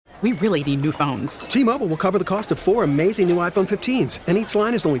We really need new phones. T-Mobile will cover the cost of 4 amazing new iPhone 15s, and each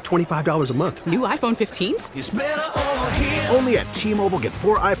line is only $25 a month. New iPhone 15s? It's better over here. Only at T-Mobile, get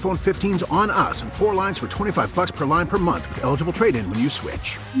 4 iPhone 15s on us and 4 lines for $25 per line per month with eligible trade-in when you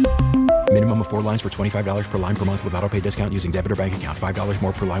switch. Minimum of 4 lines for $25 per line per month with autopay discount using debit or bank account. $5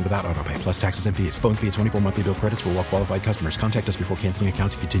 more per line without autopay, plus taxes and fees. Phone fee at 24 monthly bill credits for well-qualified customers. Contact us before canceling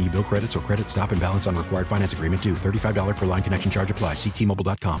account to continue bill credits or credit stop and balance on required finance agreement due. $35 per line connection charge applies. See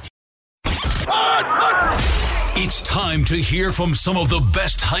T-Mobile.com. It's time to hear from some of the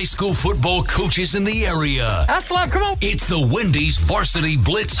best high school football coaches in the area. That's live, come on. It's the Wendy's Varsity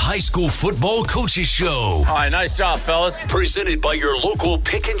Blitz High School Football Coaches Show. All right, nice job, fellas. Presented by your local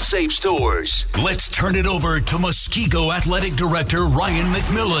Pick and Save stores. Let's turn it over to Muskego Athletic Director Ryan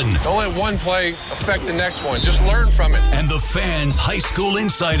McMillan. Don't let one play affect the next one. Just learn from it. And the Fans High School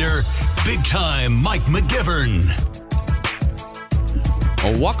Insider, big time Mike McGivern.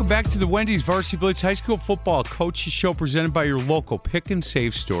 Well, welcome back to the Wendy's Varsity Blitz High School Football Coaches Show presented by your local Pick and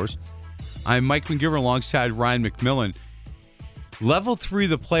Save stores. I'm Mike McGivern alongside Ryan McMillan. Level 3 of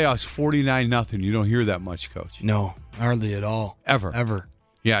the playoffs, 49-0. You don't hear that much, Coach. No, hardly at all. Ever.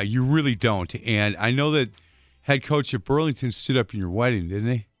 Yeah, you really don't. And I know that head coach at Burlington stood up in your wedding, didn't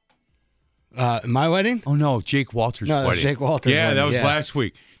he? My wedding? Oh, no, Jake Walters' wedding. That was Jake Walters' Yeah, wedding, that was last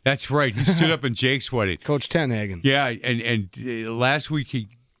week. That's right. He stood up in Jake's wedding. Coach Tenhagen. Yeah, and last week he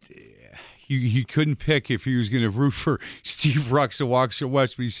couldn't pick if he was going to root for Steve Rucks or Waukesha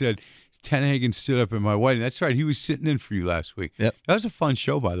West, but he said, Tenhagen stood up in my wedding. That's right. He was sitting in for you last week. Yep. That was a fun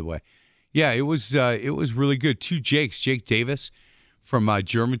show, by the way. Yeah, it was really good. 2 Jakes, Jake Davis from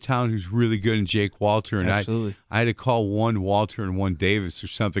Germantown, who's really good, and Jake Walter. And Absolutely. I had to call one Walter and one Davis or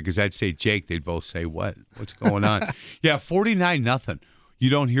something because I'd say Jake. They'd both say, what? What's going on? Yeah, 49-0. You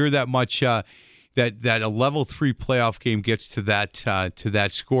don't hear that much that a level 3 playoff game gets to that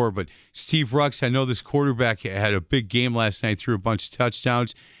score. But Steve Rucks, I know this quarterback had a big game last night, threw a bunch of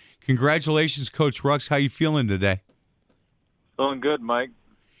touchdowns. Congratulations, Coach Rucks. How you feeling today? Feeling good, Mike.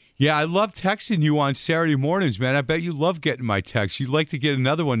 Yeah, I love texting you on Saturday mornings, man. I bet you love getting my texts. You'd like to get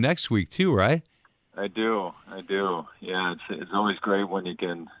another one next week too, right? I do. Yeah, it's always great when you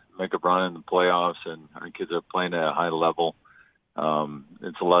can make a run in the playoffs and our kids are playing at a high level.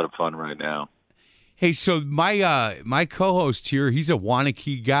 It's a lot of fun right now. Hey, so my co-host here, he's a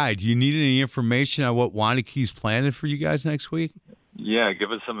Waunakee guy. Do you need any information on what Waunakee's planning for you guys next week? Yeah,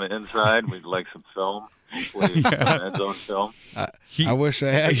 give us some inside. We'd like some film. Hopefully, end zone film. I wish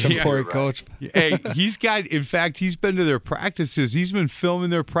I had some for you, Coach. Hey, he's been to their practices. He's been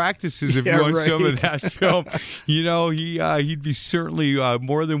filming their practices. If you want some of that film, he'd be certainly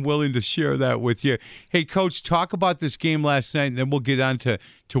more than willing to share that with you. Hey, Coach, talk about this game last night, and then we'll get on to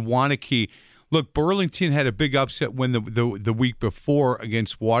Waunakee. Look, Burlington had a big upset win the week before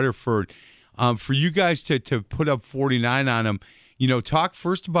against Waterford. For you guys to put up 49 on them, talk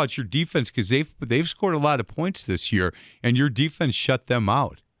first about your defense because they've scored a lot of points this year, and your defense shut them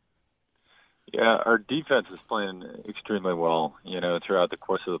out. Yeah, our defense is playing extremely well. Throughout the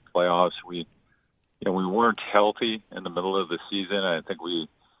course of the playoffs, we weren't healthy in the middle of the season. I think we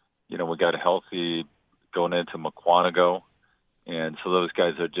got healthy going into Mukwonago, and so those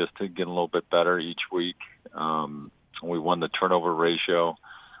guys are just getting a little bit better each week. We won the turnover ratio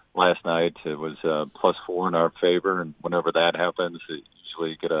last night. It was +4 in our favor, and whenever that happens, you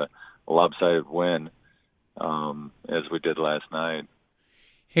usually get a lopsided win, as we did last night.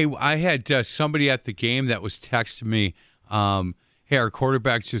 Hey, I had somebody at the game that was texting me, hey, our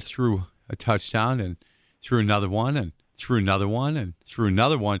quarterback just threw a touchdown and threw another one and threw another one and threw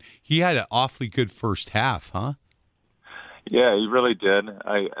another one. He had an awfully good first half, huh? Yeah, he really did.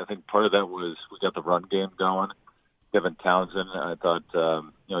 I think part of that was we got the run game going. Kevin Townsend, I thought,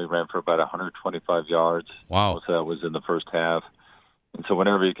 he ran for about 125 yards. Wow. Most of that was in the first half. And so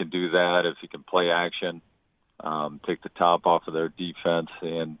whenever you can do that, if you can play action, take the top off of their defense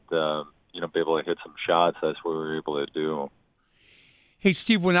and, be able to hit some shots, that's what we were able to do. Hey,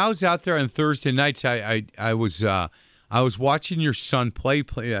 Steve, when I was out there on Thursday nights, I was watching your son play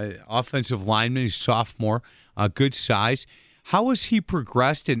offensive lineman, he's sophomore, good size. How has he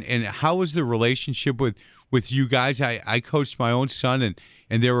progressed, and how was the relationship with you guys? I coached my own son,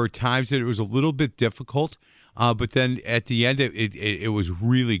 and there were times that it was a little bit difficult, but then at the end it was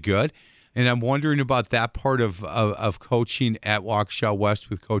really good. And I'm wondering about that part of coaching at Waukesha West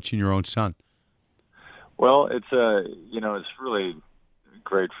with coaching your own son. Well, it's it's really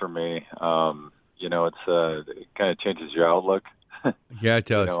great for me. It kind of changes your outlook. Yeah, it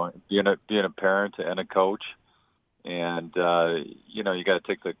does. Being a parent and a coach, and you got to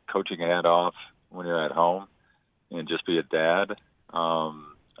take the coaching hat off when you're at home and just be a dad.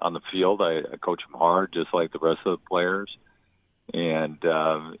 On on the field. I coach him hard, just like the rest of the players. And,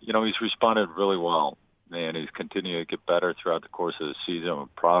 he's responded really well. And he's continued to get better throughout the course of the season. I'm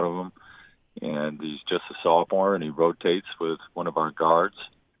proud of him. And he's just a sophomore, and he rotates with one of our guards.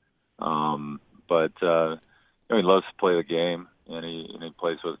 But he loves to play the game, and he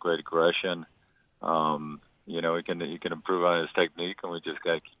plays with great aggression. He can improve on his technique, and we just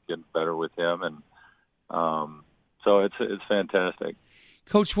got to keep getting better with him. And so it's fantastic.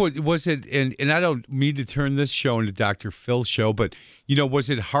 Coach, what was it? And I don't mean to turn this show into Dr. Phil's show, but was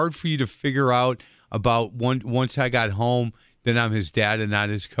it hard for you to figure out about once I got home that I'm his dad and not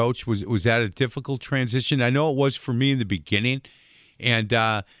his coach? Was that a difficult transition? I know it was for me in the beginning, and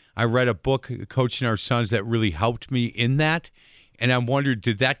I read a book, Coaching Our Sons, that really helped me in that. And I'm wondering,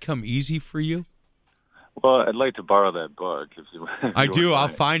 did that come easy for you? Well, I'd like to borrow that book. If I do. I'll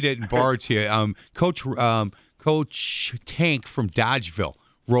find it and borrow it to you. Coach Tank from Dodgeville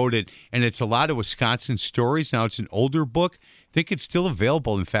wrote it, and it's a lot of Wisconsin stories. Now, it's an older book. I think it's still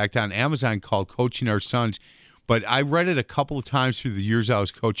available, in fact, on Amazon, called Coaching Our Sons. But I read it a couple of times through the years I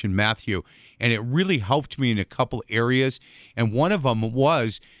was coaching Matthew, and it really helped me in a couple areas. And one of them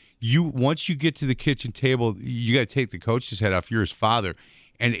was, once you get to the kitchen table, you got to take the coach's head off. You're his father.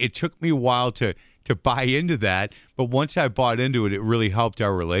 And it took me a while to buy into that, but once I bought into it, it really helped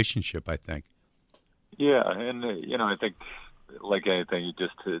our relationship, I think. Yeah, and I think like anything, you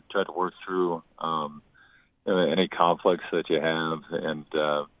just try to work through any conflicts that you have, and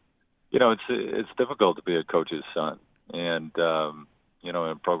it's difficult to be a coach's son, and in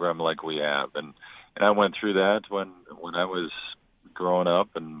a program like we have, and I went through that when I was growing up,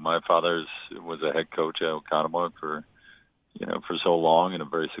 and my father was a head coach at Oconomowoc for so long, and a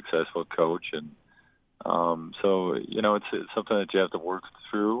very successful coach, and so it's something that you have to work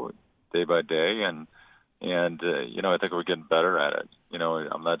through day by day, and I think we're getting better at it.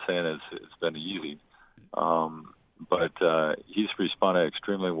 I'm not saying it's been easy, but he's responded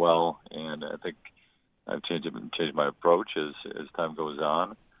extremely well, and I think I've changed my approach as time goes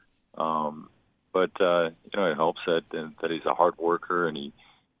on. But it helps that he's a hard worker, and he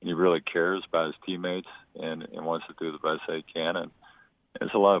really cares about his teammates and wants to do the best they can, and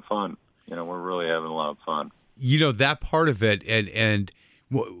it's a lot of fun. We're really having a lot of fun. That part of it, and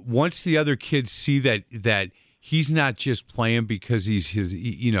once the other kids see that he's not just playing because he's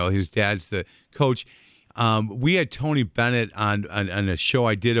his dad's the coach. We had Tony Bennett on a show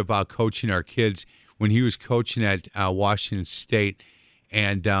I did about coaching our kids when he was coaching at Washington State,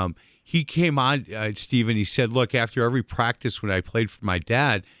 and he came on, Steve, and he said, look, after every practice when I played for my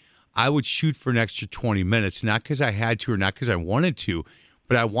dad, I would shoot for an extra 20 minutes, not because I had to or not because I wanted to,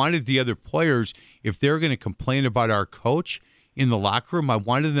 but I wanted the other players, if they're going to complain about our coach in the locker room, I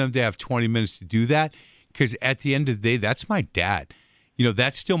wanted them to have 20 minutes to do that, because at the end of the day, that's my dad.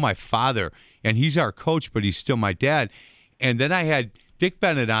 That's still my father, and he's our coach, but he's still my dad. And then I had Dick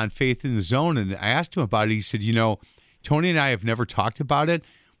Bennett on Faith in the Zone, and I asked him about it. He said, Tony and I have never talked about it,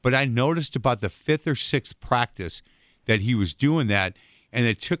 but I noticed about the 5th or 6th practice that he was doing that, and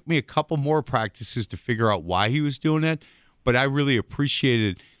it took me a couple more practices to figure out why he was doing it, but I really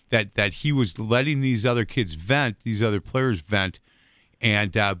appreciated that he was letting these other kids vent, these other players vent,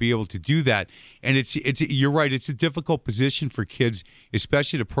 and be able to do that. And it's you're right, it's a difficult position for kids,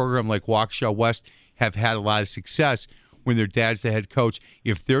 especially at a program like Waukesha West have had a lot of success when their dad's the head coach.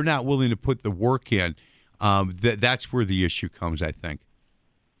 If they're not willing to put the work in, that's where the issue comes, I think.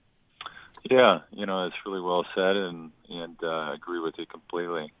 Yeah, it's really well said, and I agree with you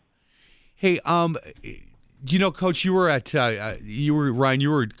completely. Hey, Coach, you were Ryan. You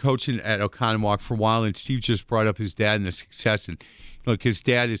were coaching at Oconomowoc for a while, and Steve just brought up his dad and the success. And look, his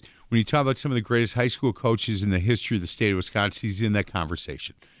dad is, when you talk about some of the greatest high school coaches in the history of the state of Wisconsin, he's in that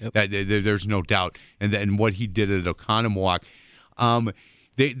conversation. Yep. There's no doubt. And what he did at Oconomowoc,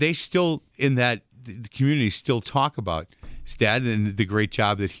 they still in that the community still talk about his dad and the great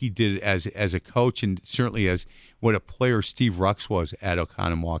job that he did as a coach, and certainly as what a player Steve Rux was at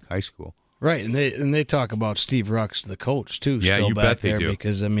Oconomowoc High School. Right, and they talk about Steve Rux, the coach, too, yeah, still you back bet they there, do.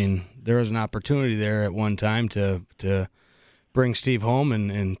 Because there was an opportunity there at one time to bring Steve home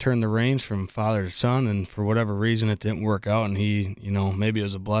and turn the reins from father to son, and for whatever reason it didn't work out, and he, maybe it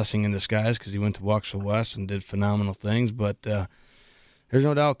was a blessing in disguise because he went to Waukesha West and did phenomenal things, but there's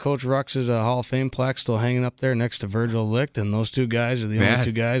no doubt Coach Rux is a Hall of Fame plaque still hanging up there next to Virgil Licht, and those two guys are the only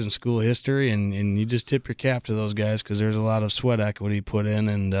two guys in school history, and you just tip your cap to those guys because there's a lot of sweat equity put in,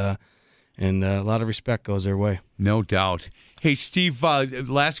 and a lot of respect goes their way. No doubt. Hey, Steve,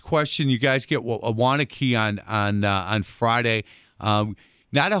 last question. You guys get a Wanakee on Friday.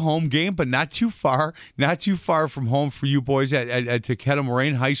 not a home game, but not too far from home for you boys at Kettle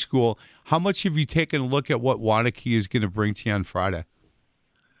Moraine High School. How much have you taken a look at what Waunakee is going to bring to you on Friday?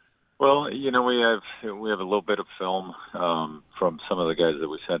 Well, we have a little bit of film from some of the guys that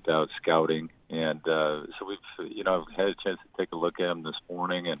we sent out scouting, and so we've I've had a chance to take a look at them this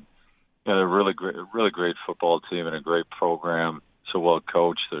morning, and they're a really great football team and a great program. So well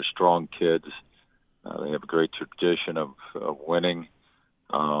coached. They're strong kids. They have a great tradition of winning.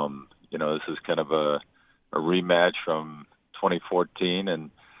 This is kind of a rematch from 2014,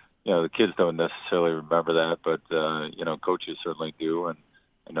 and the kids don't necessarily remember that, but coaches certainly do, and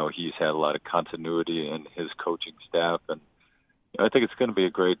I know he's had a lot of continuity in his coaching staff, and I think it's going to be a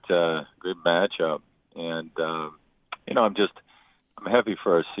great matchup. And I'm happy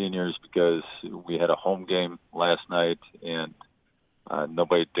for our seniors because we had a home game last night, and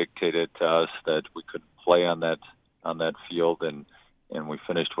nobody dictated to us that we couldn't play on that field, and we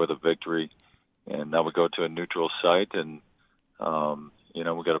finished with a victory. And now we go to a neutral site, and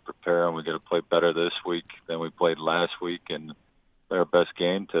we got to prepare, and we got to play better this week than we played last week, and play our best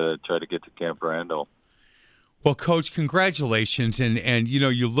game to try to get to Camp Randall. Well, Coach, congratulations, and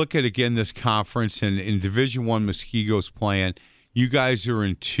you look at again this conference, and in Division I, Muskego's playing. You guys are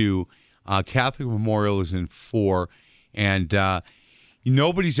in 2. Catholic Memorial is in 4, and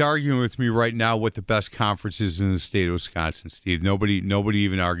nobody's arguing with me right now what the best conference is in the state of Wisconsin, Steve. Nobody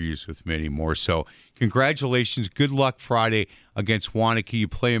even argues with me anymore. So congratulations. Good luck Friday against Waunakee. You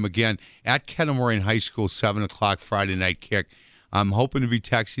play them again at Kettle Moraine High School, 7 o'clock Friday night kick. I'm hoping to be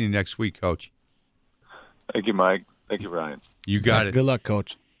texting you next week, Coach. Thank you, Mike. Thank you, Ryan. You got it. Good luck,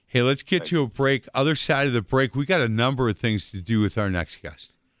 Coach. Hey, let's get to a break. Other side of the break, we got a number of things to do with our next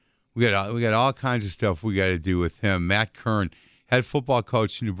guest. We got all kinds of stuff we got to do with him. Matt Kern, head football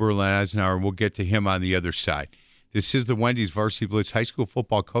coach in New Berlin Eisenhower, and we'll get to him on the other side. This is the Wendy's Varsity Blitz High School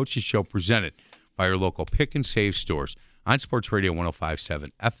Football Coaches Show presented by your local Pick and Save stores on Sports Radio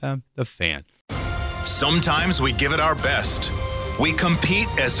 105.7 FM, The Fan. Sometimes we give it our best. We compete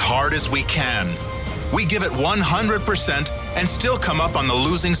as hard as we can. We give it 100% and still come up on the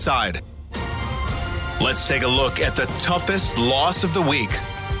losing side. Let's take a look at the toughest loss of the week.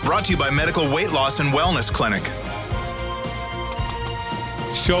 Brought to you by Medical Weight Loss and Wellness Clinic.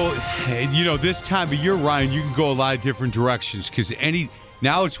 So, this time of year, Ryan, you can go a lot of different directions because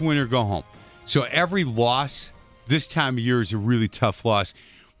now it's win or go home. So every loss this time of year is a really tough loss.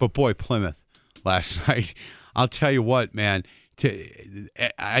 But boy, Plymouth last night, I'll tell you what, man.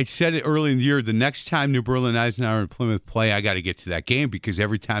 I said it early in the year, the next time New Berlin Eisenhower and Plymouth play, I got to get to that game because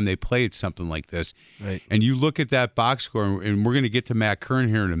every time they play, it's something like this. Right. And you look at that box score, and we're going to get to Matt Kern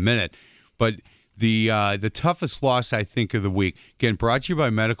here in a minute, but the toughest loss, I think, of the week, again, brought to you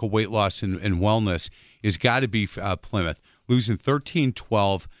by Medical Weight Loss and Wellness, is got to be Plymouth, losing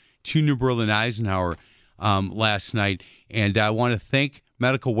 13-12 to New Berlin Eisenhower last night. And I want to thank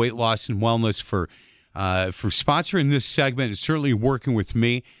Medical Weight Loss and Wellness for sponsoring this segment and certainly working with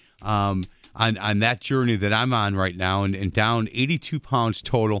me on that journey that I'm on right now, and down 82 pounds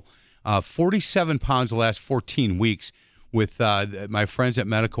total, 47 pounds the last 14 weeks with my friends at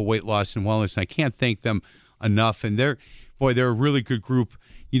Medical Weight Loss and Wellness. And I can't thank them enough. And they're a really good group.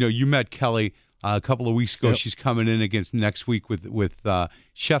 You met Kelly a couple of weeks ago. Yep. She's coming in against next week with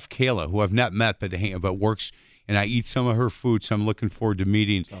Chef Kayla, who I've not met but works, and I eat some of her food. So I'm looking forward to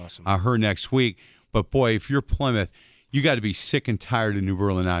meeting her next week. But, boy, if you're Plymouth, you got to be sick and tired of New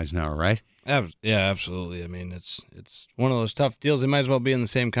Berlin Eisenhower, right? Yeah, absolutely. I mean, it's one of those tough deals. They might as well be in the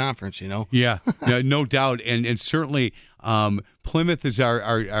same conference, Yeah, no doubt. And certainly Plymouth is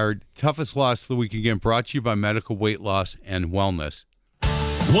our toughest loss of the week, again, brought to you by Medical Weight Loss and Wellness.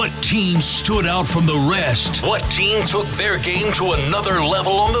 What team stood out from the rest? What team took their game to another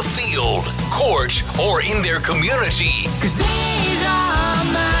level on the field, court, or in their community? 'Cause these are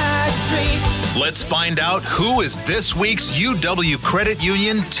my streets. Let's find out who is this week's UW Credit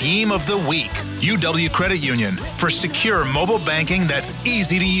Union Team of the Week. UW Credit Union, for secure mobile banking that's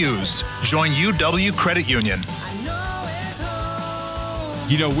easy to use. Join UW Credit Union.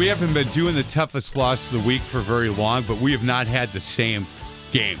 We haven't been doing the toughest loss of the week for very long, but we have not had the same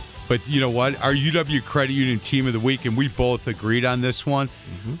game. But you know what? Our UW Credit Union Team of the Week, and we both agreed on this one,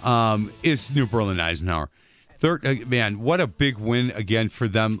 is New Berlin Eisenhower. Man, what a big win again for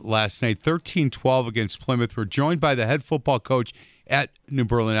them last night. 13-12 against Plymouth. We're joined by the head football coach at New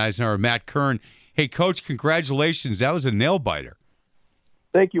Berlin Eisenhower, Matt Kern. Hey, Coach, congratulations. That was a nail-biter.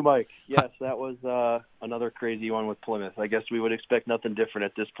 Thank you, Mike. Yes, that was another crazy one with Plymouth. I guess we would expect nothing different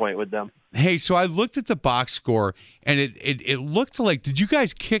at this point with them. Hey, so I looked at the box score, and it looked like, did you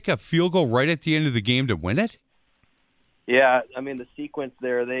guys kick a field goal right at the end of the game to win it? Yeah, I mean, the sequence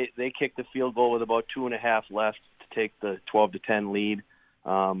there, they kicked the field goal with about 2.5 left to take the 12-10 lead.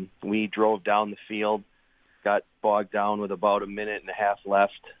 We drove down the field, got bogged down with about 1.5 minutes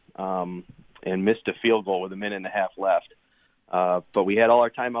left, and missed a field goal with 1.5 minutes left. But we had all our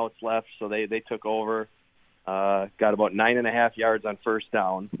timeouts left, so they took over, got about 9.5 yards on first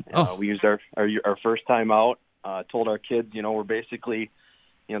down. We used our first timeout, told our kids, we're basically,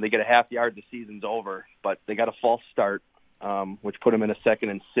 they get a half yard, the season's over, but they got a false start, which put them in a 2nd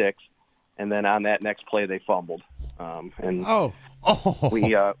and 6. And then on that next play, they fumbled.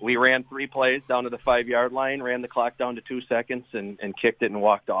 We ran 3 plays down to the 5-yard line, ran the clock down to 2 seconds, and kicked it and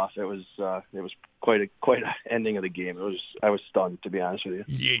walked off. It was quite a ending of the game. I was stunned, to be honest with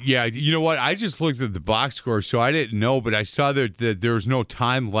you. Yeah, you know what? I just looked at the box score, so I didn't know, but I saw that there was no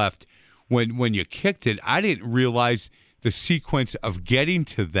time left when you kicked it. I didn't realize the sequence of getting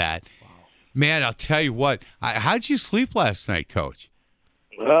to that. Wow. Man, I'll tell you what. How'd you sleep last night, Coach?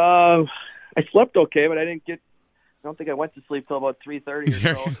 I slept okay, but I don't think I went to sleep till about 3:30 or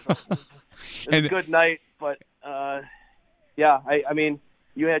so. It was a good night, but yeah, I mean,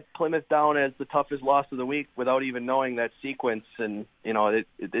 you had Plymouth down as the toughest loss of the week without even knowing that sequence, and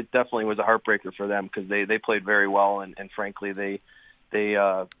it definitely was a heartbreaker for them because they played very well, and frankly they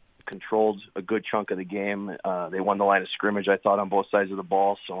controlled a good chunk of the game. They won the line of scrimmage, I thought, on both sides of the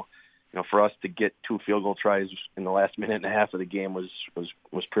ball. So, for us to get 2 field goal tries in the last 1.5 minutes of the game was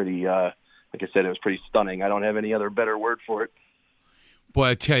pretty. Like I said, it was pretty stunning. I don't have any other better word for it.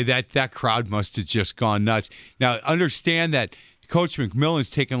 Boy, I tell you, that crowd must have just gone nuts. Now, understand that Coach McMillan's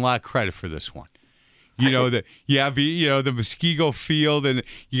taking a lot of credit for this one. The Muskego field, and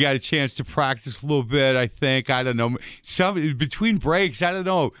you got a chance to practice a little bit, I think. I don't know. Between breaks, I don't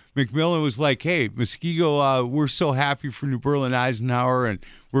know. McMillan was like, hey, Muskego, we're so happy for New Berlin Eisenhower, and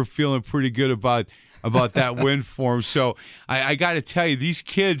we're feeling pretty good about that win for him. So I got to tell you, these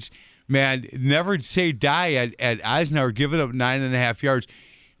kids, man, never say die at Eisenhower, giving up 9.5 yards,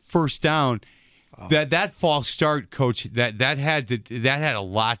 first down. Oh. That false start, Coach, that had a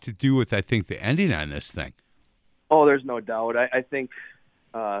lot to do with, I think, the ending on this thing. Oh, there's no doubt. I think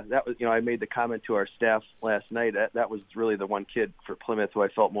that was, I made the comment to our staff last night. That was really the one kid for Plymouth who I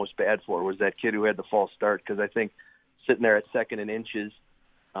felt most bad for, was that kid who had the false start, because I think sitting there at 2nd and inches,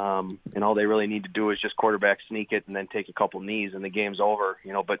 and all they really need to do is just quarterback sneak it and then take a couple knees and the game's over.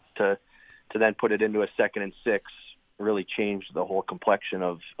 But to then put it into a 2nd and 6 really changed the whole complexion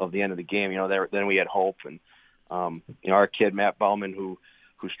of the end of the game. Then we had hope, and our kid Matt Bauman, who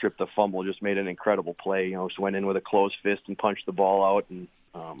stripped the fumble, just made an incredible play. Just went in with a closed fist and punched the ball out, and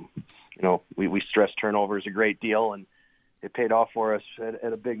we stressed turnovers a great deal, and it paid off for us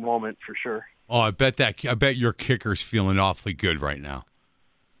at a big moment for sure. Oh, I bet your kicker's feeling awfully good right now.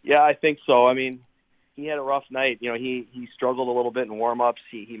 Yeah, I think so. I mean, he had a rough night. He struggled a little bit in warm-ups.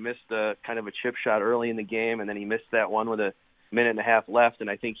 He missed a kind of a chip shot early in the game, and then he missed that one with 1.5 minutes left, and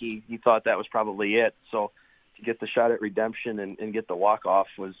I think he thought that was probably it. So to get the shot at redemption and get the walk-off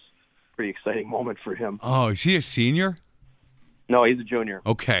was a pretty exciting moment for him. Oh, is he a senior? No, he's a junior.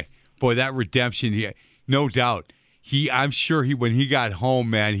 Okay. Boy, that redemption, no doubt. I'm sure when he got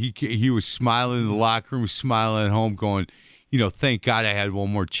home, man, he was smiling in the locker room, smiling at home, going, thank God I had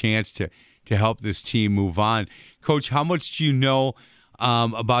one more chance to help this team move on. Coach, how much do you know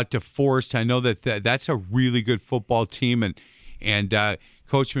about DeForest? I know that's a really good football team, and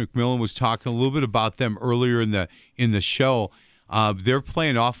Coach McMillan was talking a little bit about them earlier in the show. They're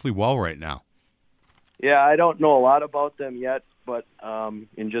playing awfully well right now. Yeah, I don't know a lot about them yet, but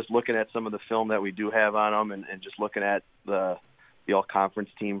in just looking at some of the film that we do have on them, and just looking at the all-conference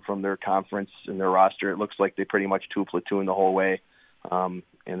team from their conference and their roster, it looks like they pretty much 2-platoon the whole way.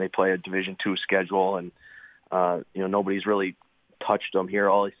 And they play a Division II schedule, and nobody's really touched them here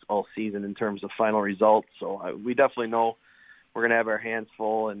all season in terms of final results. So we definitely know we're going to have our hands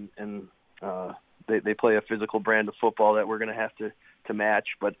full, and they play a physical brand of football that we're going to have to match.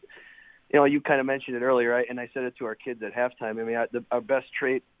 But you kind of mentioned it earlier, and I said it to our kids at halftime. I mean, our best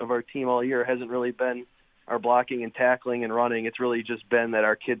trait of our team all year hasn't really been our blocking and tackling and running. It's really just been that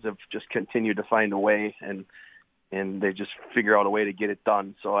our kids have just continued to find a way, and they just figure out a way to get it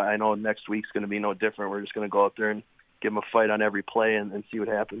done. So I know next week's going to be no different. We're just going to go out there and give them a fight on every play and see what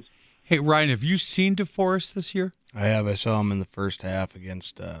happens. Hey, Ryan, have you seen DeForest this year? I have. I saw him in the first half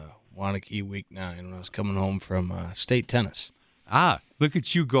against Waunakee Week 9 when I was coming home from state tennis. Ah, look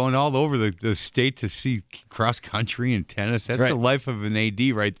at you going all over the state to see cross-country and tennis. That's right. The life of an AD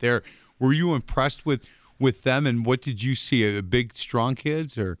right there. Were you impressed with them, and what did you see? Big, strong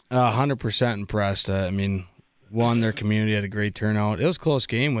kids? Or 100% impressed. Their community had a great turnout. It was a close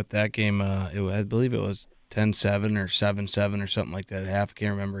game with that game. I believe it was 10-7 or 7-7 or something like that. Half, I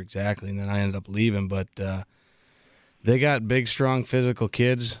can't remember exactly. And then I ended up leaving. But they got big, strong, physical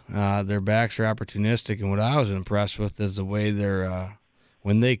kids. Their backs are opportunistic. And what I was impressed with is the way they're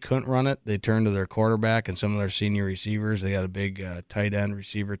when they couldn't run it, they turned to their quarterback and some of their senior receivers. They got a big tight end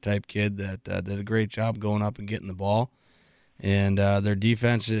receiver type kid that did a great job going up and getting the ball. And their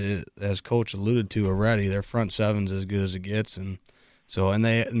defense, as Coach alluded to already, their front seven's as good as it gets. And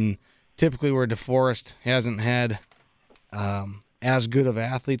typically where DeForest hasn't had as good of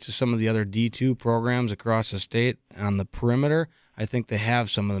athletes as some of the other D2 programs across the state on the perimeter, I think they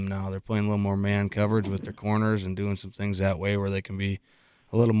have some of them now. They're playing a little more man coverage with their corners and doing some things that way where they can be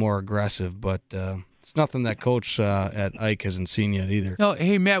a little more aggressive, but it's nothing that Coach at Ike hasn't seen yet either. No,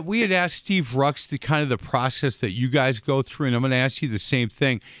 hey, Matt, we had asked Steve Rux the kind of the process that you guys go through, and I'm going to ask you the same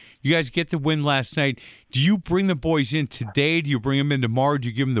thing. You guys get the win last night. Do you bring the boys in today? Do you bring them in tomorrow? Do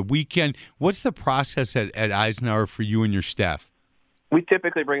you give them the weekend? What's the process at Eisenhower for you and your staff? We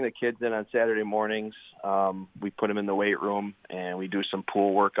typically bring the kids in on Saturday mornings. We put them in the weight room, and we do some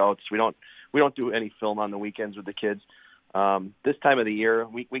pool workouts. We don't do any film on the weekends with the kids. This time of the year,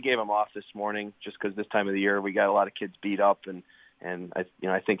 we gave them off this morning just because this time of the year we got a lot of kids beat up, and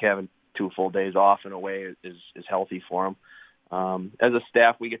I think having 2 full days off in a way is healthy for them. As a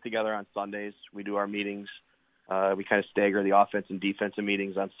staff, we get together on Sundays. We do our meetings. We kind of stagger the offense and defensive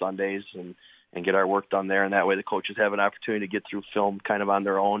meetings on Sundays and get our work done there, and that way the coaches have an opportunity to get through film kind of on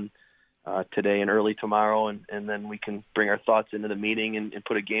their own today and early tomorrow, and then we can bring our thoughts into the meeting and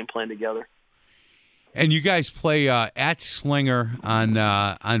put a game plan together. And you guys play at Slinger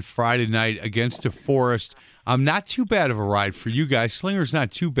on Friday night against DeForest. Not too bad of a ride for you guys. Slinger's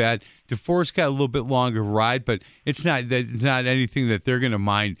not too bad. DeForest got a little bit longer ride, but it's not anything that they're going to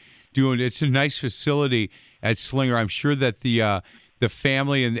mind doing. It's a nice facility at Slinger. I'm sure that the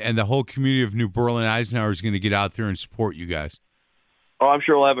family and the whole community of New Berlin Eisenhower is going to get out there and support you guys. Oh, I'm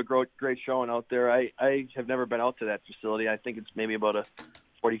sure we'll have a great showing out there. I have never been out to that facility. I think it's maybe about a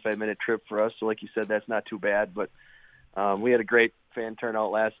 45-minute trip for us. So like you said, that's not too bad. But we had a great fan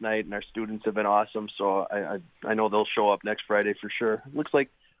turnout last night, and our students have been awesome. So I know they'll show up next Friday for sure. It looks like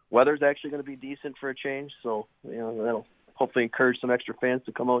weather's actually going to be decent for a change. So, that'll hopefully encourage some extra fans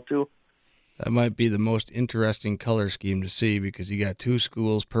to come out too. That might be the most interesting color scheme to see because you got 2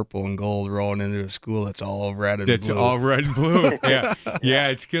 schools, purple and gold, rolling into a school that's all red and blue. That's all red and blue. Yeah,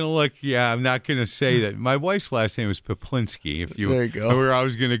 it's going to look, I'm not going to say that. My wife's last name was Poplinski, there you go. Where I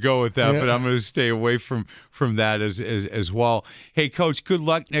was going to go with that, but I'm going to stay away from that as well. Hey, Coach, good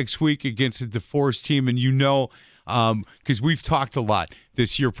luck next week against the DeForest team, and because we've talked a lot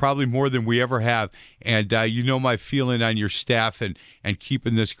this year, probably more than we ever have, and my feeling on your staff and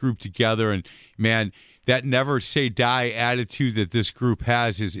keeping this group together, and man, that never say die attitude that this group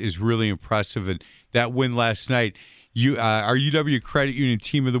has is really impressive, and that win last night, our UW Credit Union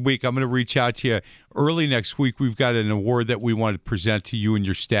Team of the Week, I'm going to reach out to you early next week. We've got an award that we want to present to you and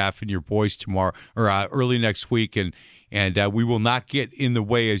your staff and your boys tomorrow, or early next week, and we will not get in the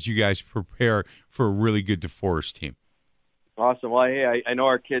way as you guys prepare for a really good DeForest team. Awesome. Well, hey, I know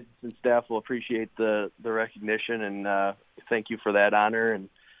our kids and staff will appreciate the recognition, and thank you for that honor. And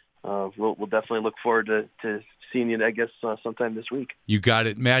we'll definitely look forward to seeing you, I guess, sometime this week. You got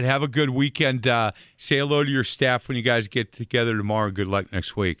it, Matt. Have a good weekend. Say hello to your staff when you guys get together tomorrow. Good luck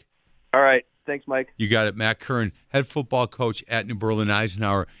next week. All right. Thanks, Mike. You got it. Matt Curran, head football coach at New Berlin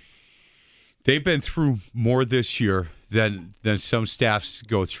Eisenhower. They've been through more this year than some staffs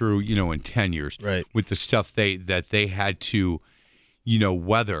go through, in 10 years. Right. With the stuff that they had to,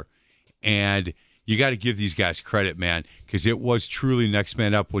 weather. And you got to give these guys credit, man, because it was truly next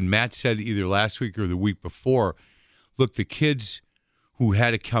man up. When Matt said either last week or the week before, look, the kids who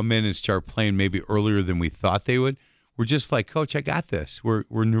had to come in and start playing maybe earlier than we thought they would, were just like, Coach, I got this. We're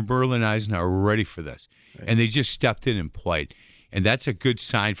New Berlin Eisenhower. We're ready for this. Right. And they just stepped in and played. And that's a good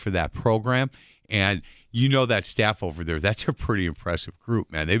sign for that program. And that staff over there, that's a pretty impressive group,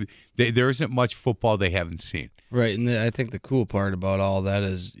 man. There isn't much football they haven't seen. Right, and I think the cool part about all that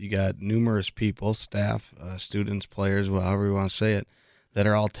is you got numerous people, staff, students, players, however you want to say it, that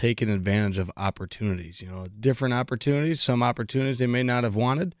are all taking advantage of opportunities. Different opportunities. Some opportunities they may not have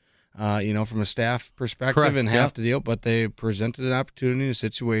wanted, from a staff perspective. Correct. And have to deal, but they presented an opportunity, a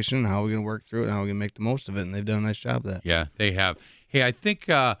situation, and how we're going to work through it and how we're going to make the most of it, and they've done a nice job of that. Yeah, they have. Hey, I think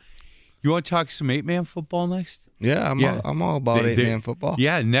you want to talk some 8-man football next? Yeah, I'm all about 8-man football.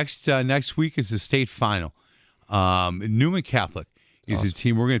 Yeah, next week is the state final. Newman Catholic is the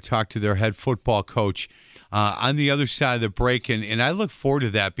team. We're going to talk to their head football coach on the other side of the break, and I look forward to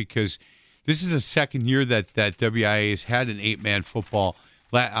that because this is the second year that WIA has had an 8-man football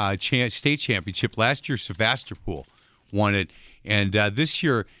state championship. Last year, Sevastopol won it. And this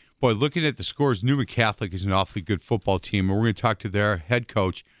year, boy, looking at the scores, Newman Catholic is an awfully good football team. And we're going to talk to their head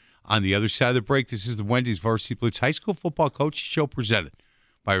coach on the other side of the break. This is the Wendy's Varsity Blitz High School Football Coaches Show presented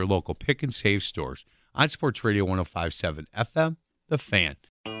by your local pick and save stores on Sports Radio 105.7 FM, The Fan.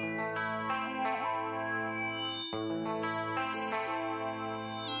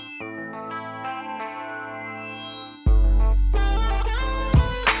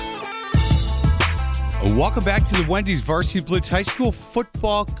 Welcome back to the Wendy's Varsity Blitz High School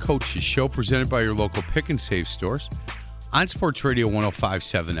Football Coaches Show presented by your local pick and save stores on Sports Radio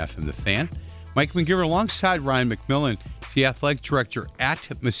 105.7 FM, The Fan. Mike McGivern alongside Ryan McMillan, the athletic director at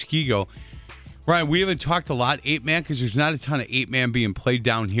Muskego. Ryan, we haven't talked a lot 8-man because there's not a ton of 8-man being played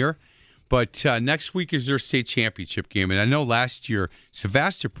down here. But next week is their state championship game. And I know last year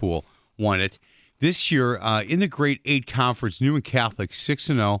Sevastopol won it. This year in the Grade 8 Conference, Newman Catholic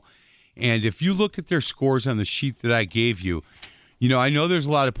 6-0. And if you look at their scores on the sheet that I gave you, you know, I know there's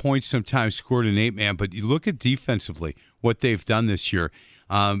a lot of points sometimes scored in 8-man, but you look at defensively what they've done this year.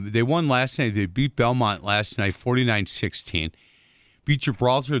 They won last night. They beat Belmont last night 49-16. Beat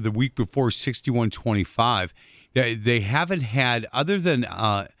Gibraltar the week before 61-25. They haven't had, other than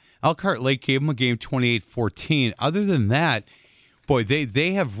Elkhart Lake gave them a game 28-14. Other than that, boy,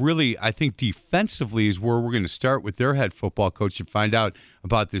 they have really, I think defensively is where we're going to start with their head football coach to find out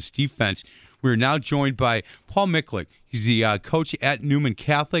about this defense. We're now joined by Paul Miklik. He's the coach at Newman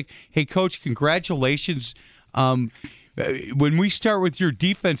Catholic. Hey, Coach, congratulations. When we start with your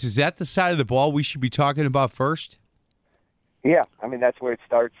defense, is that the side of the ball we should be talking about first? Yeah, I mean, that's where it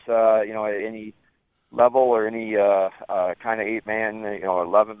starts, at any level or any kind of 8-man,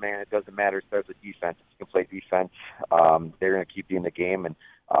 11-man, it doesn't matter. It starts with defense. If you can play defense, they're going to keep you in the game. And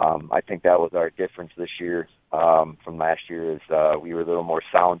I think that was our difference this year from last year is we were a little more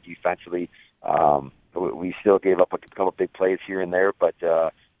sound defensively. We still gave up a couple big plays here and there, but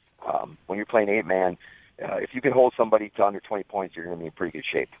when you're playing 8-man, if you can hold somebody to under 20 points, you're going to be in pretty good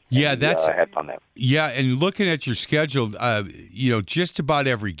shape. Yeah, and that's had fun there. Yeah, and looking at your schedule, just about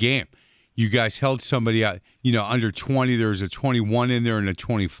every game, you guys held somebody out, under 20. There was a 21 in there and a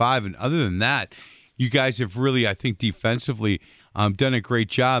 25. And other than that, you guys have really, I think, defensively done a great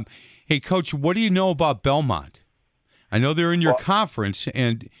job. Hey, Coach, what do you know about Belmont? I know they're in your conference,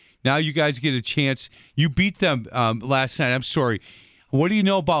 and now you guys get a chance. You beat them last night. I'm sorry. What do you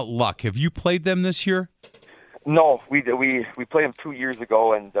know about Luck? Have you played them this year? No, we played them 2 years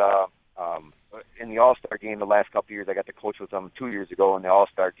ago, and in the All-Star game the last couple of years, I got to coach with them 2 years ago in the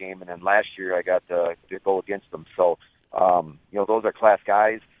All-Star game, and then last year I got to go against them. So, those are class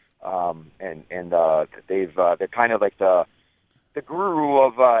guys, and they're kind of like the guru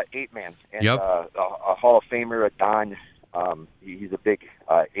of 8-man, and yep. A Hall of Famer, Don. He's a big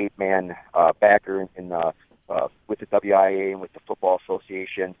 8-man backer with the WIA and with the Football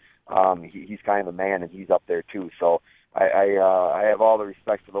Association. He's kind of a man, and he's up there too. So I have all the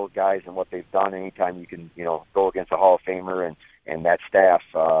respect for those guys and what they've done. Anytime you can, go against a Hall of Famer and that staff,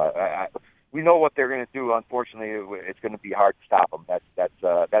 we know what they're going to do. Unfortunately, it's going to be hard to stop them. That's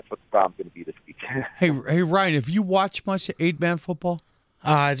what the problem's going to be this week. Hey, Ryan, have you watched much 8-man football?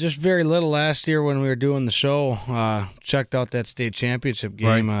 Just very little last year when we were doing the show. Checked out that state championship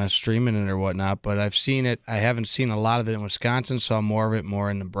game, streaming it or whatnot. But I've seen it. I haven't seen a lot of it in Wisconsin. Saw more of it more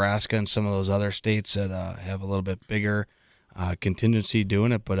in Nebraska and some of those other states that have a little bit bigger contingency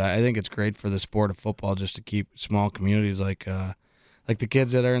doing it. But I think it's great for the sport of football just to keep small communities like the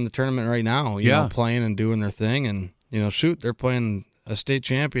kids that are in the tournament right now, you know, playing and doing their thing. And they're playing a state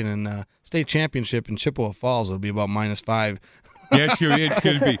champion and state championship in Chippewa Falls. It'll be about -5. Yeah, it's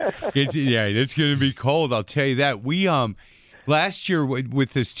gonna be cold. I'll tell you that. We last year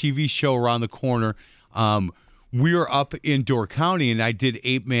with this TV show around the corner, we were up in Door County, and I did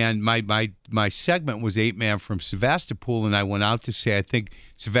 8-man. My segment was 8-man from Sevastopol, and I went out to say I think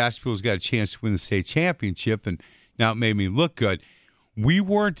Sevastopol's got a chance to win the state championship, and now it made me look good. We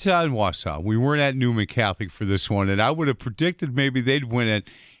weren't in Wausau. We weren't at Newman Catholic for this one, and I would have predicted maybe they'd win it.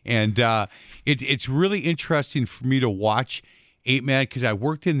 And it's really interesting for me to watch 8-man because I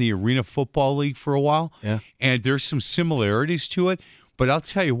worked in the Arena Football League for a while, and there's some similarities to it. But I'll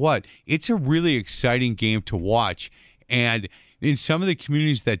tell you what, it's a really exciting game to watch. And in some of the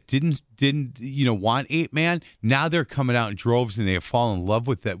communities that didn't want 8-man, now they're coming out in droves and they have fallen in love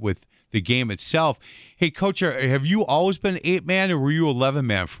with the game itself. Hey, Coach, have you always been 8-man or were you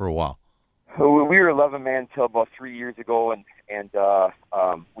 11-man for a while? We were 11-man until about 3 years ago, and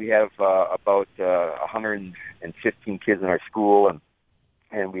we have about 115 kids in our school,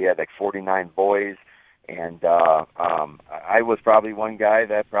 and we had like 49 boys, And I was probably one guy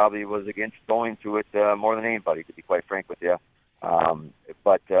that probably was against going to it more than anybody, to be quite frank with you.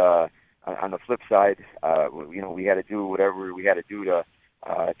 But on the flip side, we had to do whatever we had to do to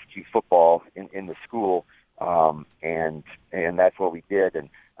keep football in the school, and that's what we did. And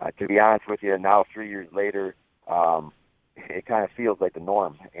to be honest with you, now 3 years later, it kind of feels like the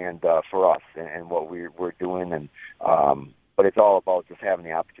norm, and for us and what we're doing. And but it's all about just having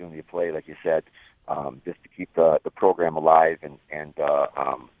the opportunity to play, like you said, just to keep the program alive, and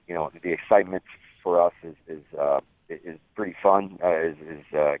the excitement for us is pretty fun, is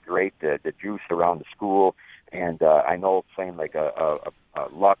great. The juice around the school, and I know playing like a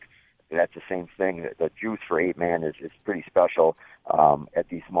Luck, that's the same thing. The juice for 8-man is pretty special at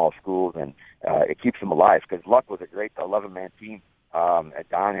these small schools, and it keeps them alive, because Luck was a great 11-man team. Don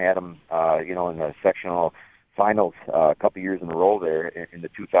had them, in the sectional finals a couple years in a row there in the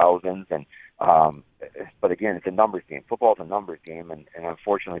 2000s, and but again, it's a numbers game. Football's a numbers game, and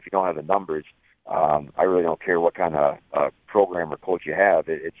unfortunately, if you don't have the numbers, I really don't care what kind of program or coach you have.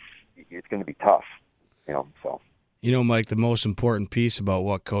 It's going to be tough, So. Mike, the most important piece about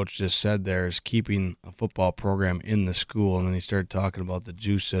what Coach just said there is keeping a football program in the school, and then he started talking about the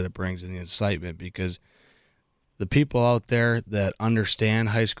juice that it brings and the excitement, because the people out there that understand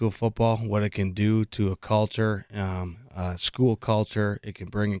high school football, what it can do to a culture, school culture, it can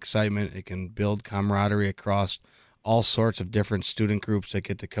bring excitement, it can build camaraderie across all sorts of different student groups that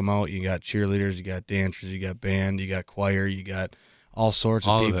get to come out. You got cheerleaders, you got dancers, you got band, you got choir, you got all sorts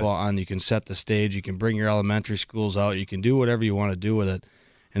of people on. You can set the stage, you can bring your elementary schools out, you can do whatever you want to do with it.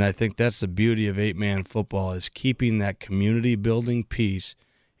 And I think that's the beauty of 8-man football, is keeping that community building piece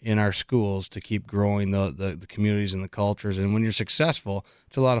in our schools to keep growing the communities and the cultures. And when you're successful,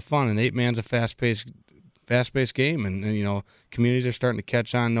 it's a lot of fun. And 8-man's a fast-paced game, and communities are starting to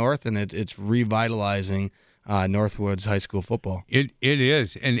catch on north, and it's revitalizing Northwoods High School football. It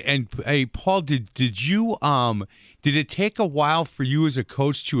is. And hey, Paul, did it take a while for you as a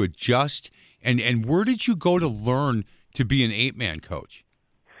coach to adjust? And where did you go to learn to be an 8-man coach?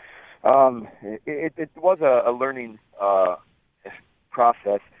 It was a learning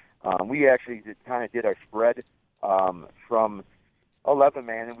process. We actually kind of did our spread from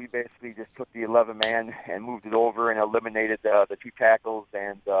 11-man, and we basically just took the 11-man and moved it over and eliminated the 2 tackles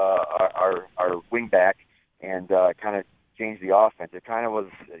and our wing back, and kind of changed the offense. It kind of was,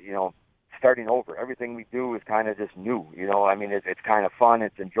 starting over. Everything we do is kind of just new. It's kind of fun.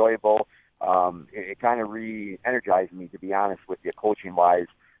 It's enjoyable. It kind of re-energized me, to be honest with you, coaching-wise,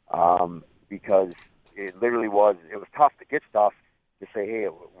 because it was tough to get stuff to say, hey,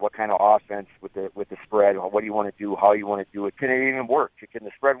 what kind of offense with the spread? What do you want to do? How you want to do it? Can it even work? Can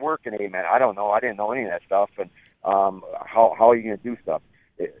the spread work in 8-man? I don't know. I didn't know any of that stuff. And how are you going to do stuff?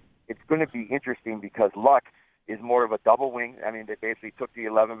 It's going to be interesting, because Luck is more of a double wing. They basically took the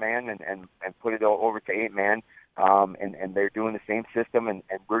 11-man and put it over to 8-man, and they're doing the same system, and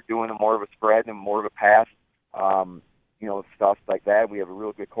we're doing more of a spread and more of a pass, stuff like that. We have a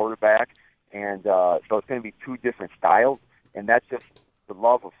real good quarterback, and so it's going to be 2 different styles, and that's just the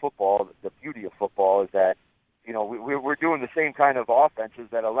love of football. The beauty of football is that we're doing the same kind of offenses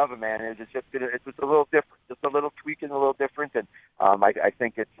that 11-man is. It's just a little different, just a little tweaking, a little different, and I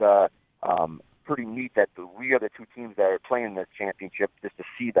think it's pretty neat that we are the 2 teams that are playing this championship, just to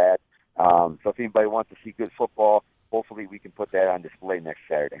see that. So if anybody wants to see good football, hopefully we can put that on display next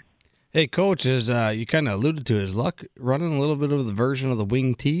Saturday. Hey, Coach, as you kind of alluded to, is Luck running a little bit of the version of the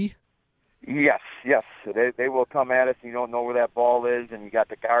wing T? Yes. They will come at us, and you don't know where that ball is, and you got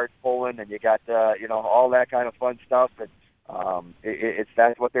the guards pulling, and you got all that kind of fun stuff. And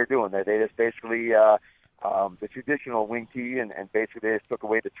that's what they're doing. They just basically the traditional wing T, and basically they just took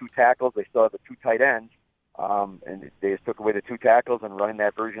away the 2 tackles. They still have the 2 tight ends, and they just took away the 2 tackles and running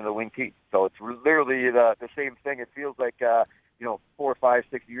that version of the wing T. So it's literally the same thing. It feels like 4, 5,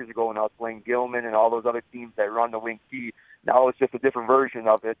 6 years ago when I was playing Gilman and all those other teams that run the wing T. Now it's just a different version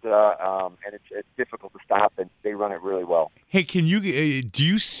of it, and it's difficult to stop, and they run it really well. Hey, do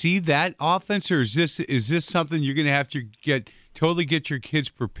you see that offense, or is this something you're going to have to get your kids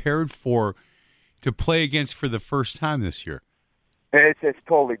prepared for to play against for the first time this year? It's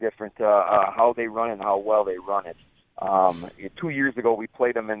totally different how they run and how well they run it. 2 years ago, we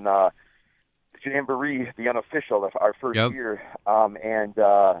played them in Jamboree, the unofficial, our first year, and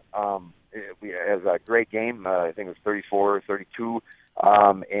it was a great game. I think it was 34-32,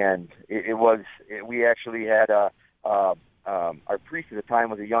 and we actually had our priest at the time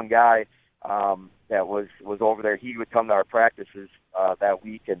was a young guy that was over there. He would come to our practices that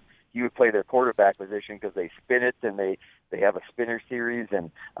week, and he would play their quarterback position because they spin it and they have a spinner series,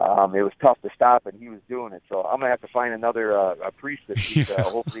 and it was tough to stop, and he was doing it. So I'm gonna have to find another a priest this week.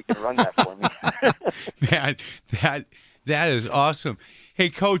 Hopefully, he can run that for me. Man, that is awesome. Hey,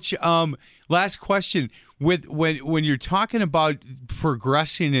 Coach. Last question: when you're talking about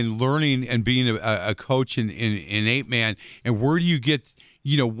progressing and learning and being a coach in 8-man, and where do you get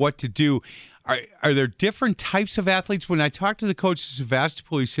what to do? Are there different types of athletes? When I talked to the coach of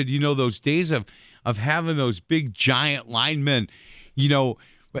Sevastopol, he said, those days of having those big giant linemen,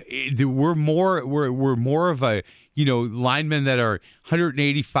 we're more of a linemen that are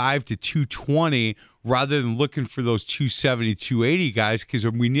 185 to 220 rather than looking for those 270, 280 guys, because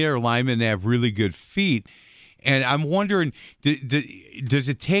we need our linemen to have really good feet. And I'm wondering, does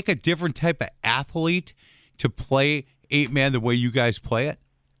it take a different type of athlete to play 8-man the way you guys play it?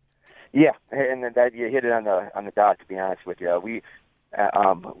 Yeah, and that you hit it on the dot. To be honest with you, we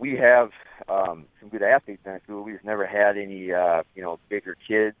have some good athletes in our school. We've never had any bigger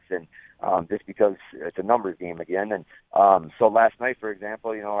kids, and just because it's a numbers game again. And so last night, for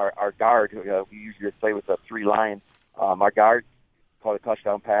example, our guard, we usually play with a 3 line. Our guard caught a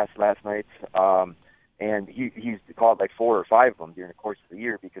touchdown pass last night, and he's caught like 4 or 5 of them during the course of the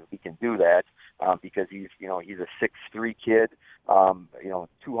year because we can do that. Because he's a 6'3" kid,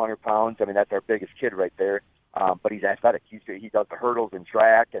 200 pounds. I mean, that's our biggest kid right there. But he's athletic. He does the hurdles and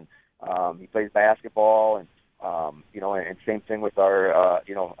track, and he plays basketball, and and same thing with our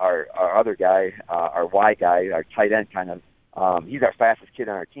other guy, our Y guy, our tight end kind of. He's our fastest kid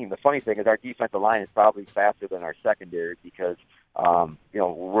on our team. The funny thing is our defensive line is probably faster than our secondary because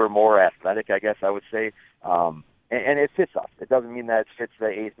we're more athletic, I guess I would say. And it fits us. It doesn't mean that it fits the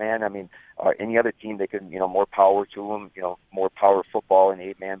 8-man. I mean, any other team, they could, more power to them, more power football in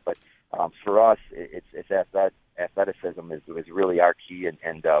 8-man. But for us, it's athleticism is really our key.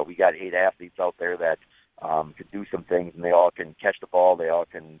 And we got 8 athletes out there that could do some things, and they all can catch the ball, they all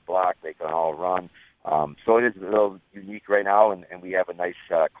can block, they can all run. So it is a little unique right now, and we have a nice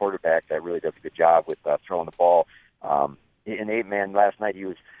quarterback that really does a good job with throwing the ball. In 8-man last night, he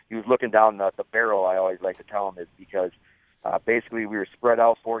was looking down the barrel. I always like to tell him is because basically we were spread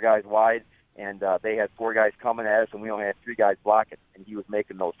out 4 guys wide, and they had 4 guys coming at us, and we only had 3 guys blocking, and he was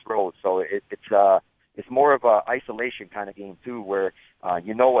making those throws. So it's more of a isolation kind of game too, where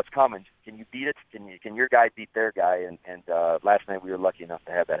what's coming. Can you beat it? Can your guy beat their guy? And last night we were lucky enough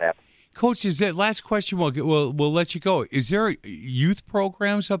to have that happen. Coach, is that last question? We'll let you go. Is there youth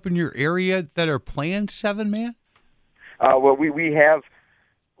programs up in your area that are playing 7-man? Well,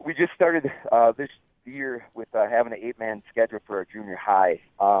 we just started this year with having an 8-man schedule for our junior high.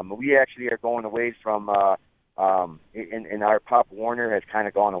 We actually are going away from, and our Pop Warner has kind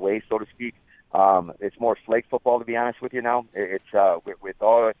of gone away, so to speak. It's more flag football, to be honest with you now. It's with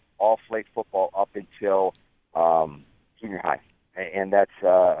all flag football up until junior high, and that's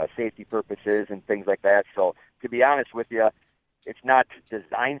safety purposes and things like that. So to be honest with you, it's not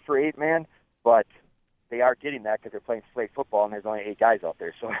designed for 8-man, but they are getting that because they're playing flag football, and there's only 8 guys out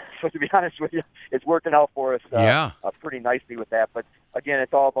there. So to be honest with you, it's working out for us pretty nicely with that. But again,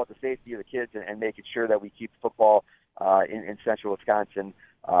 it's all about the safety of the kids and making sure that we keep football in central Wisconsin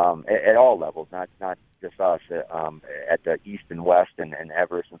at all levels, not just us at the east and west and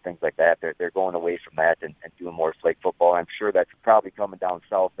Everest and things like that. They're going away from that and doing more flag football. I'm sure that's probably coming down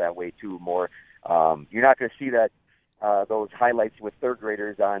south that way too. More, you're not going to see that those highlights with 3rd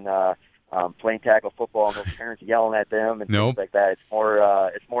graders on. Playing tackle football and those parents yelling at them and things like that.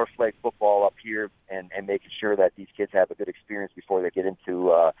 It's more flag football up here and making sure that these kids have a good experience before they get into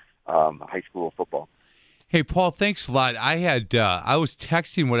high school football. Hey, Paul, thanks a lot. I was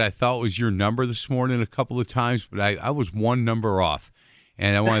texting what I thought was your number this morning a couple of times, but I was one number off.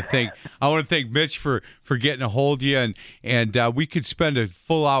 And I want to thank Mitch for getting a hold of you, and we could spend a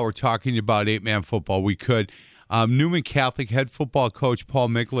full hour talking about 8-man football. We could. Newman Catholic head football coach Paul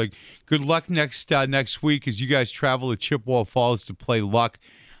Mikalik. Good luck next week as you guys travel to Chippewa Falls to play Luck.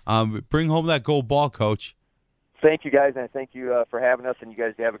 Bring home that gold ball, Coach. Thank you, guys, and thank you for having us. And you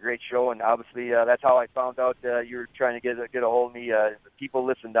guys have a great show. And obviously, that's how I found out you were trying to get a hold of me. People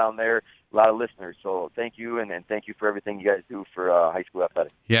listen down there, a lot of listeners. So thank you, and thank you for everything you guys do for high school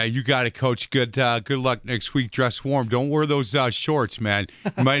athletics. Yeah, you got it, Coach. Good luck next week. Dress warm. Don't wear those shorts, man.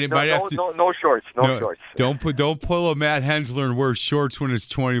 No shorts. No shorts. Don't pull a Matt Hensler and wear shorts when it's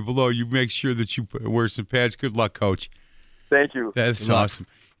 20 below. You make sure that you wear some pads. Good luck, Coach. Thank you. That's awesome,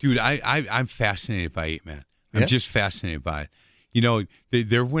 dude. I'm fascinated by 8-man. I'm just fascinated by it.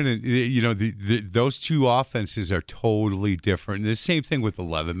 They're winning. Those two offenses are totally different. And the same thing with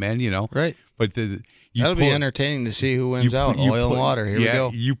 11-man, Right. But that'll be entertaining to see who wins out. Oil and water. Here we go.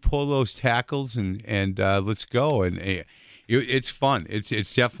 You pull those tackles and let's go. And it's fun. It's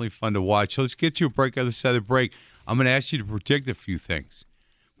definitely fun to watch. So let's get to a break. On the side of the break, I'm going to ask you to predict a few things.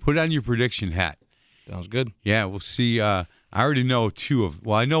 Put on your prediction hat. Sounds good. Yeah, we'll see. I already know two of.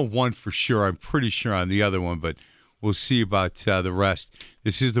 Well, I know one for sure. I'm pretty sure on the other one, but we'll see about the rest.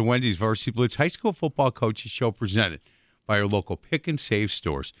 This is the Wendy's Varsity Blitz High School Football Coaches Show presented by your local Pick and Save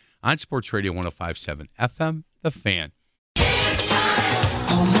stores on Sports Radio 105.7 FM, The Fan.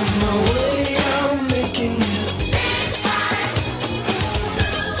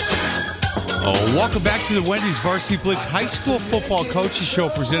 Welcome back to the Wendy's Varsity Blitz High School Football Coaches Show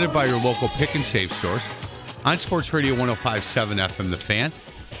presented by your local Pick and Save stores on Sports Radio 105.7 FM, The Fan.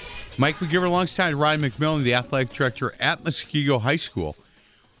 Mike McGiver alongside Ryan McMillan, the athletic director at Muskego High School.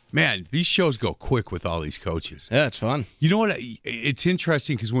 Man, these shows go quick with all these coaches. Yeah, it's fun. You know what? It's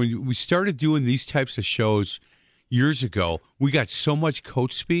interesting because when we started doing these types of shows years ago, we got so much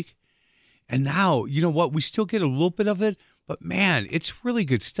coach speak. And now, you know what? We still get a little bit of it. But, man, it's really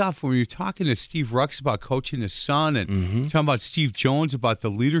good stuff when you're talking to Steve Rux about coaching his son and talking about Steve Jones about the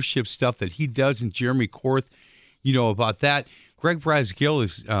leadership stuff that he does and Jeremy Korth, you know, about that. Greg Brasgill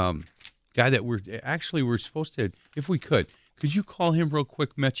is guy that we're supposed to, if we could you call him real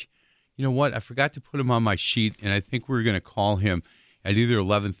quick, Mitch? You know what? I forgot to put him on my sheet, and I think we were going to call him at either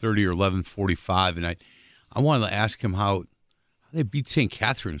 11:30 or 11:45, and I wanted to ask him how they beat St.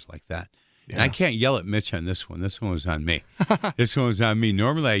 Catherine's like that. Yeah. And I can't yell at Mitch on this one. This one was on me. This one was on me.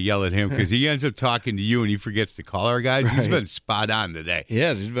 Normally I yell at him because he ends up talking to you and he forgets to call our guys. Right. He's been spot on today.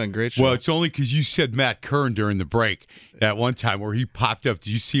 Yeah, he's been great. Well, it's only because you said Matt Kern during the break that one time where he popped up.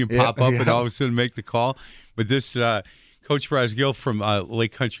 Did you see him pop up and all of a sudden make the call? But this Coach Brasgill from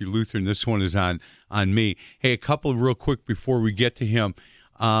Lake Country Lutheran, this one is on me. Hey, a couple real quick before we get to him.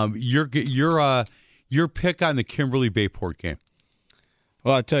 Your pick on the Kimberly Bayport game.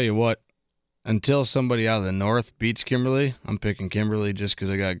 Well, I tell you what. Until somebody out of the north beats Kimberly, I'm picking Kimberly just because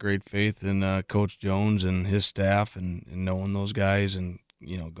I got great faith in Coach Jones and his staff and knowing those guys and,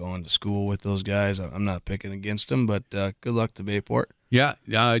 you know, going to school with those guys. I'm not picking against them, but good luck to Bayport. Yeah,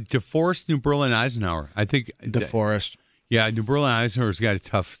 DeForest, New Berlin, Eisenhower. I think DeForest. Yeah, New Berlin, Eisenhower's got a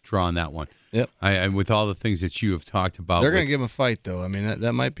tough draw on that one. Yep. And with all the things that you have talked about. They're going to give them a fight, though. I mean,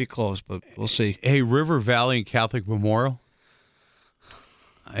 that might be close, but we'll see. Hey, River Valley and Catholic Memorial.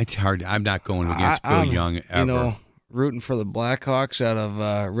 It's hard. I'm not going against Bill Young ever. You know, rooting for the Blackhawks out of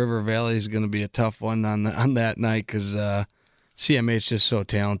River Valley is going to be a tough one on that night because CMA's just so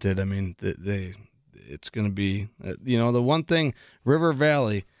talented. I mean, it's going to be, you know, the one thing, River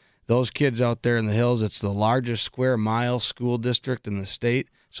Valley, those kids out there in the hills, it's the largest square mile school district in the state.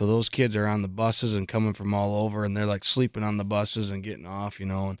 So those kids are on the buses and coming from all over, and they're like sleeping on the buses and getting off, you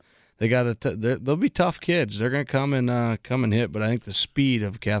know, and they they'll be tough kids. They're going to come and hit, but I think the speed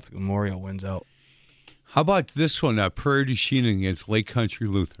of Catholic Memorial wins out. How about this one, Prairie du Chien against Lake Country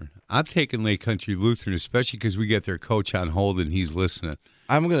Lutheran? I'm taking Lake Country Lutheran, especially because we get their coach on hold and he's listening.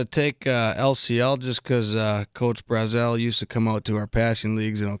 I'm going to take LCL just because Coach Brazel used to come out to our passing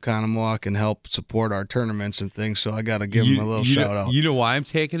leagues in Oconomowoc and help support our tournaments and things, so I got to give him a little shout-out. You know why I'm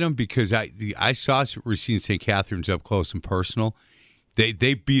taking them? Because I saw Racine St. Catherine's up close and personal.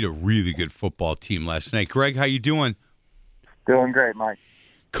 They beat a really good football team last night. Greg, how you doing? Doing great, Mike.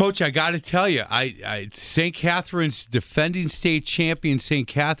 Coach, I got to tell you, St. Catherine's, defending state champion St.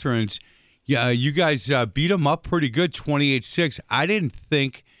 Catherine's, you guys beat them up pretty good, 28-6. I didn't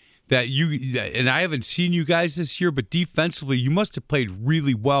think that and I haven't seen you guys this year, but defensively, you must have played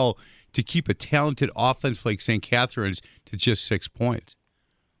really well to keep a talented offense like St. Catherine's to just 6 points.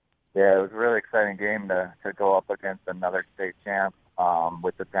 Yeah, it was a really exciting game to go up against another state champ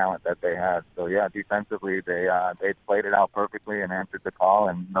with the talent that they had. So, yeah, defensively, they played it out perfectly and answered the call,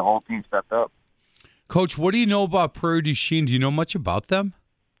 and the whole team stepped up. Coach, what do you know about Prairie du Chien? Do you know much about them?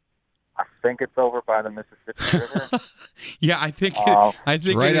 I think it's over by the Mississippi River. Yeah, I think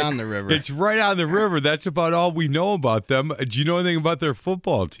it's right on the river. It's right on the river. That's about all we know about them. Do you know anything about their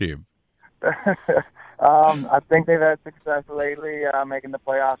football team? I think they've had success lately, making the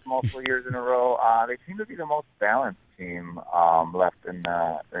playoffs multiple years in a row. They seem to be the most balanced team left in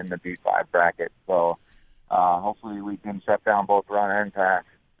the B5 bracket. So hopefully we can shut down both run and pass.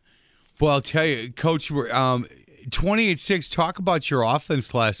 Well, I'll tell you, Coach, 28-6, talk about your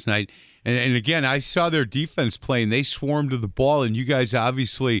offense last night. And again, I saw their defense playing. They swarmed to the ball, and you guys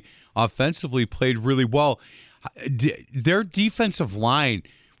obviously offensively played really well. Their defensive line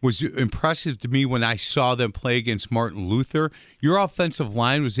was impressive to me when I saw them play against Martin Luther. Your offensive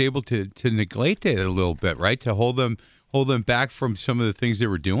line was able to neglect it a little bit, right? To hold them back from some of the things they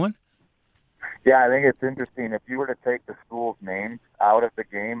were doing? Yeah, I think it's interesting. If you were to take the school's names out of the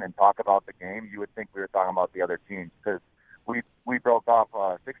game and talk about the game, you would think we were talking about the other teams because we broke off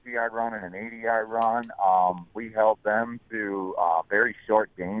a 60-yard run and an 80-yard run. We held them to very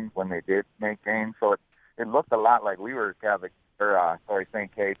short gains when they did make gains. So it looked a lot like we were Catholic,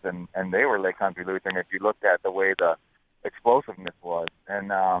 St. Kate's, and they were Lake Country Lutheran if you looked at the way the explosiveness was.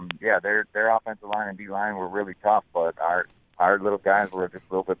 And, their offensive line and D-line were really tough, but our little guys were just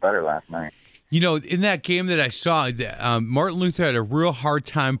a little bit better last night. You know, in that game that I saw, Martin Luther had a real hard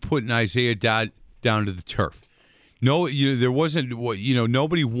time putting Isaiah Dodd down to the turf. No, there wasn't,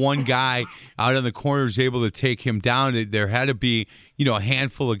 nobody, one guy out on the corner was able to take him down. There had to be, a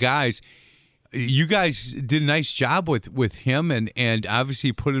handful of guys. You guys did a nice job with him and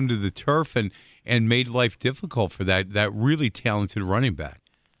obviously put him to the turf and made life difficult for that really talented running back.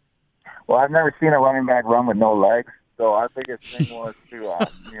 Well, I've never seen a running back run with no legs. So our biggest thing was to,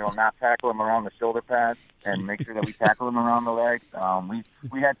 not tackle him around the shoulder pads and make sure that we tackle him around the legs.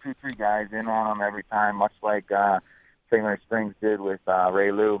 We had 2-3 guys in on him every time, much like St. Mary Springs did with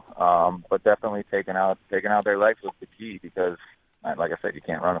Ray Lou. But definitely taking out their legs was the key because, like I said, you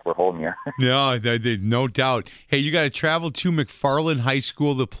can't run if we're holding you. No, no doubt. Hey, you got to travel to McFarland High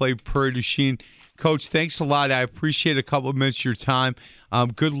School to play Prairie du Chien. Coach, thanks a lot. I appreciate a couple of minutes of your time.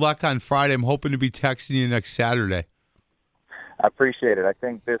 Good luck on Friday. I'm hoping to be texting you next Saturday. I appreciate it. I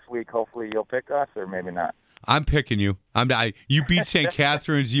think this week, hopefully, you'll pick us, or maybe not. I'm picking you. You beat St.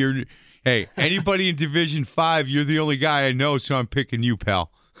 Catherine's. Hey, anybody in Division 5, you're the only guy I know, so I'm picking you,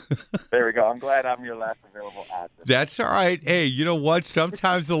 pal. There we go. I'm glad I'm your last available answer. That's all right. Hey, you know what?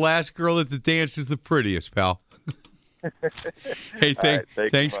 Sometimes the last girl at the dance is the prettiest, pal. Hey,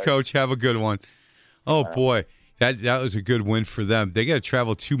 thanks, Coach. Have a good one. Oh, boy. That was a good win for them. They got to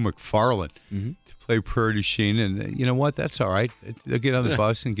travel to McFarland to play Prairie du Chien, and you know what? That's all right. They'll get on the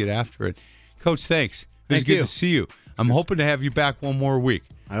bus and get after it. Coach, thanks. It was good to see you. I'm hoping to have you back one more week.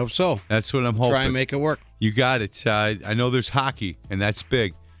 I hope so. That's what I'm hoping. Try and make it work. You got it. I know there's hockey, and that's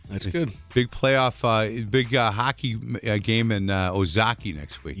big. That's good. Big playoff, hockey game in Ozaki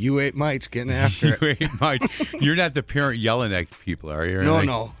next week. U8 Mites getting after it. U8 Mites. You're not the parent yelling at people, are you?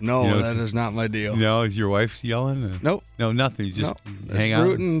 No, that is not my deal. No, is your wife yelling? Nope. No, nothing. You just hang out.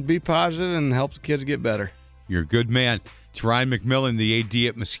 Root and be positive and help the kids get better. You're a good man. It's Ryan McMillan, the AD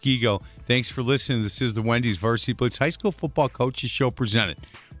at Muskego. Thanks for listening. This is the Wendy's Varsity Blitz High School Football Coaches Show presented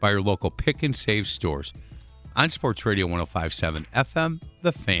by your local Pick and Save stores. On Sports Radio 105.7 FM,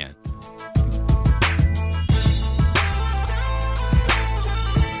 The Fan.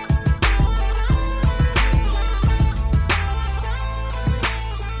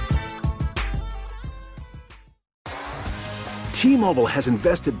 T-Mobile has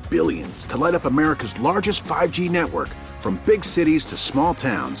invested billions to light up America's largest 5G network, from big cities to small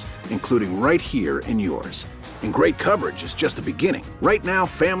towns, including right here in yours. And great coverage is just the beginning. Right now,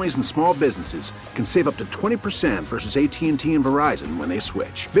 families and small businesses can save up to 20% versus AT&T and Verizon when they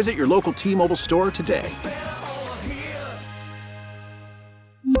switch. Visit your local T-Mobile store today.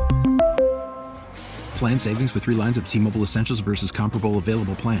 Plan savings with 3 lines of T-Mobile Essentials versus comparable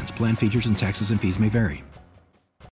available plans. Plan features and taxes and fees may vary.